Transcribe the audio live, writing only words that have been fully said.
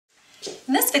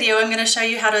In this video, I'm going to show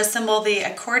you how to assemble the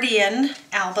Accordion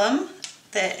album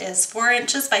that is 4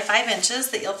 inches by 5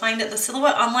 inches that you'll find at the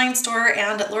Silhouette online store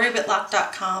and at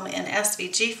loribitlock.com in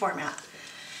SVG format.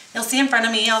 You'll see in front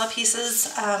of me all the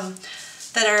pieces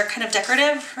that are kind of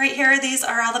decorative right here. These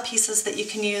are all the pieces that you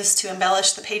can use to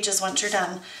embellish the pages once you're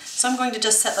done. So I'm going to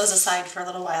just set those aside for a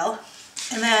little while.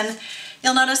 And then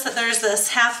you'll notice that there's this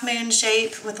half moon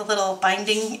shape with a little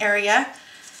binding area.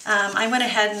 I went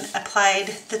ahead and applied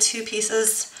the 2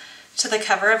 pieces to the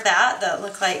cover of that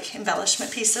look like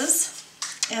embellishment pieces.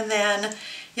 And then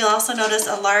you'll also notice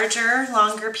a larger,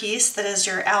 longer piece that is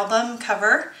your album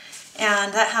cover,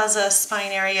 and that has a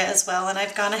spine area as well. And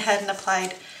I've gone ahead and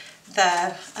applied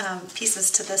the pieces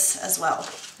to this as well.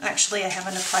 Actually, I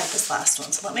haven't applied this last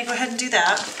one, so let me go ahead and do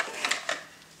that.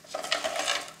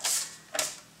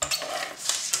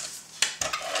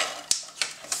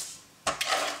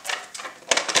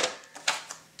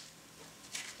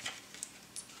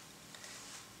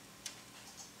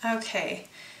 Okay,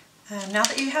 now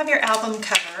that you have your album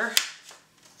cover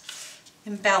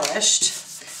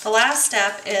embellished, the last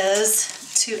step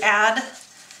is to add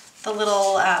the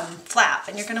little flap,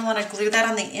 and you're going to want to glue that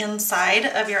on the inside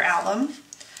of your album.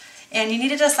 And you need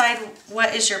to decide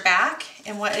what is your back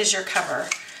and what is your cover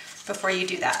before you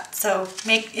do that. So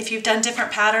if you've done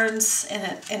different patterns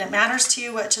and it matters to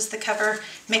you which is the cover,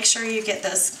 make sure you get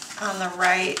this on the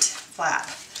right flap.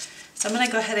 So I'm going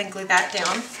to go ahead and glue that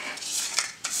down.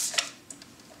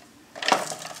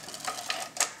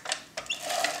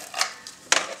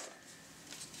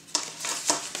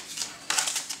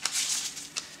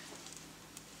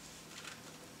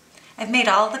 I've made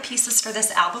all the pieces for this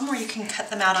album where you can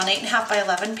cut them out on 8.5 by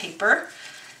 11 paper.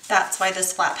 That's why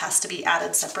this flap has to be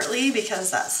added separately, because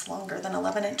that's longer than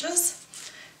 11 inches.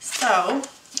 So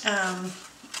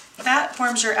that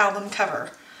forms your album cover.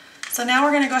 So now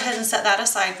we're going to go ahead and set that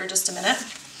aside for just a minute.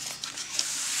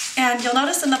 And you'll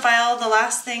notice in the file the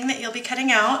last thing that you'll be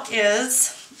cutting out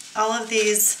is all of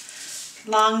these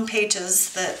long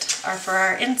pages that are for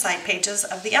our inside pages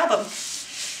of the album.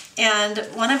 And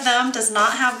one of them does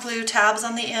not have glue tabs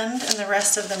on the end, and the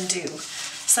rest of them do.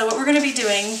 So what we're going to be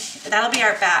doing, that'll be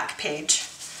our back page.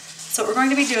 So what we're going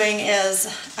to be doing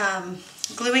is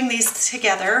gluing these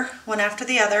together one after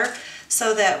the other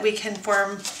so that we can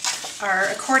form our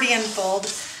accordion fold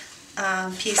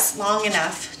piece long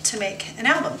enough to make an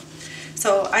album.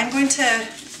 So I'm going to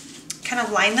kind of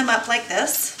line them up like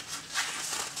this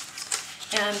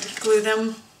and glue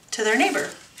them to their neighbor.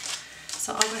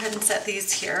 So I'll go ahead and set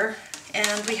these here,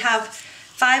 and we have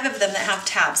 5 of them that have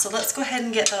tabs, so let's go ahead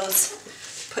and get those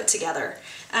put together.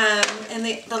 And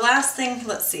the last thing,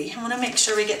 let's see, I want to make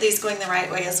sure we get these going the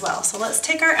right way as well. So let's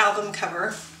take our album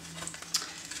cover,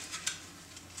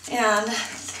 and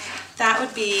that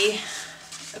would be,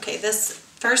 okay, this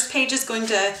first page is going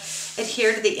to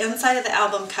adhere to the inside of the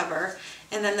album cover,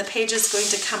 and then the page is going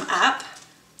to come up,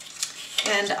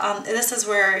 and this is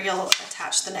where you'll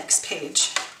attach the next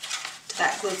page to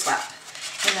that glue flap,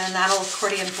 and then that'll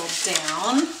accordion fold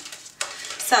down.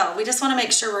 So we just want to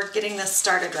make sure we're getting this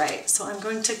started right. So I'm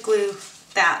going to glue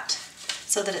that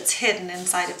so that it's hidden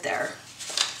inside of there.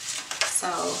 So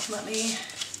let me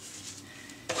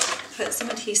put some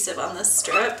adhesive on this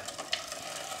strip,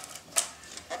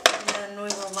 and then we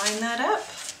will line that up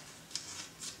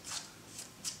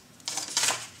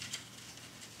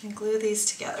and glue these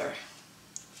together.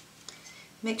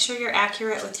 Make sure you're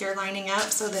accurate with your lining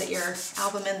up so that your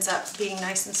album ends up being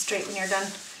nice and straight when you're done.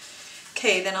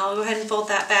 Okay, then I'll go ahead and fold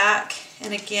that back,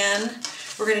 and again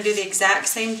we're going to do the exact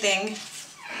same thing.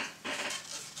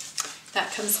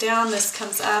 That comes down, this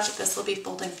comes up, this will be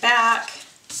folding back.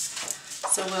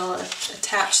 So we'll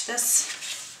attach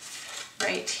this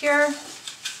right here.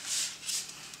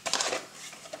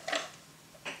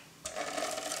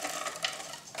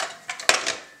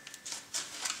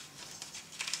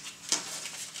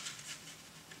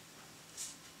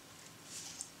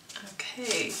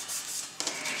 Okay,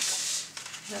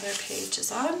 another page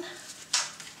is on,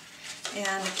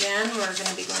 and again we're going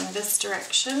to be going this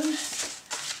direction,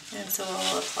 and so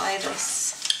we'll apply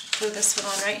this, glue this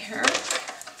one on right here.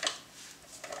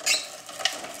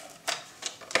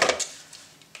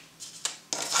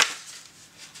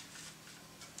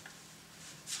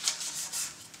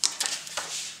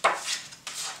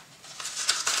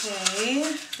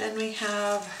 Okay, then we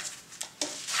have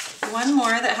one more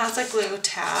that has a glue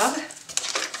tab.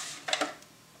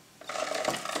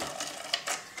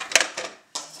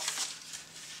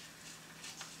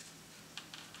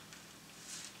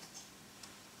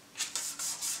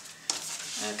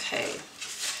 Okay,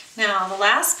 now the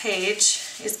last page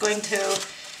is going to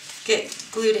get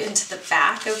glued into the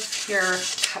back of your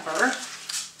cover.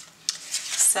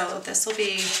 So this will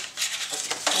be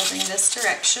holding this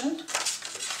direction,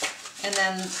 and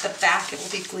then the back it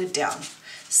will be glued down.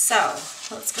 So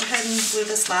let's go ahead and glue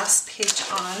this last page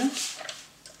on.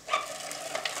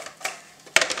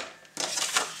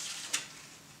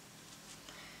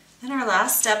 And our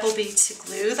last step will be to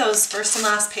glue those first and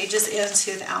last pages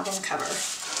into the album cover.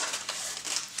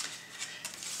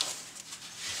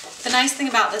 The nice thing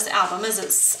about this album is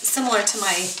it's similar to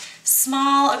my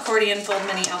small accordion fold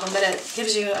mini album, but it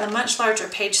gives you a much larger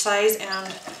page size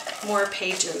and more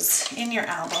pages in your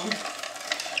album.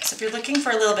 So if you're looking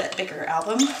for a little bit bigger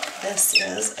album, this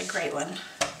is a great one.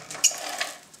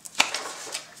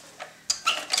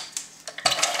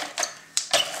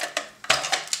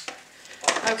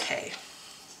 Okay.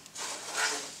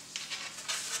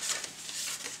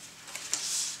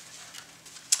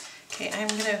 Okay, I'm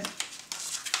going to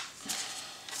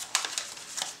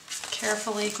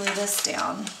carefully glue this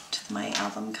down to my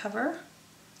album cover,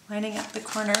 lining up the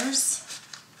corners.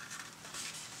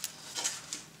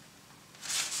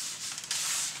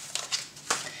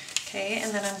 Okay,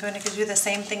 and then I'm going to do the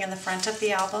same thing in the front of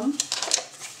the album.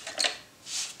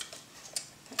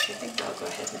 I think I'll go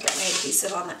ahead and get my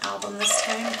adhesive on the album this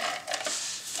time.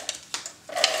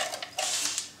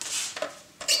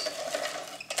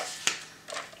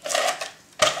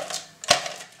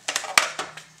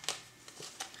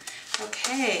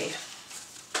 Okay.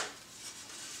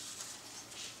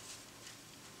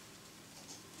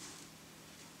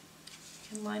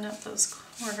 You can line up those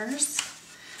corners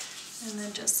and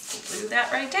then just glue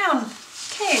that right down.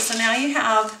 Okay, so now you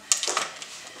have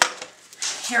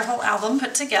your whole album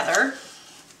put together.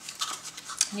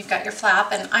 You've got your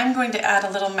flap, and I'm going to add a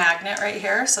little magnet right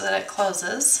here so that it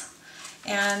closes.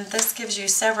 And this gives you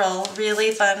several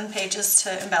really fun pages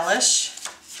to embellish.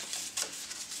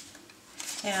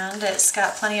 And it's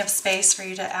got plenty of space for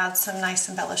you to add some nice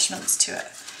embellishments to it.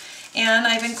 And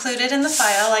I've included in the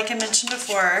file, like I mentioned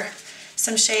before,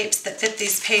 some shapes that fit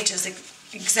these pages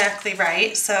exactly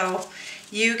right, so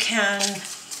you can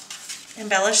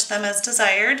embellish them as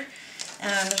desired.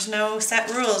 And there's no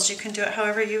set rules. You can do it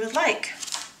however you would like.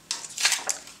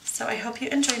 So I hope you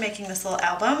enjoy making this little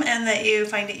album and that you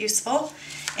find it useful.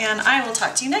 And I will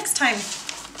talk to you next time.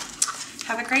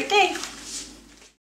 Have a great day.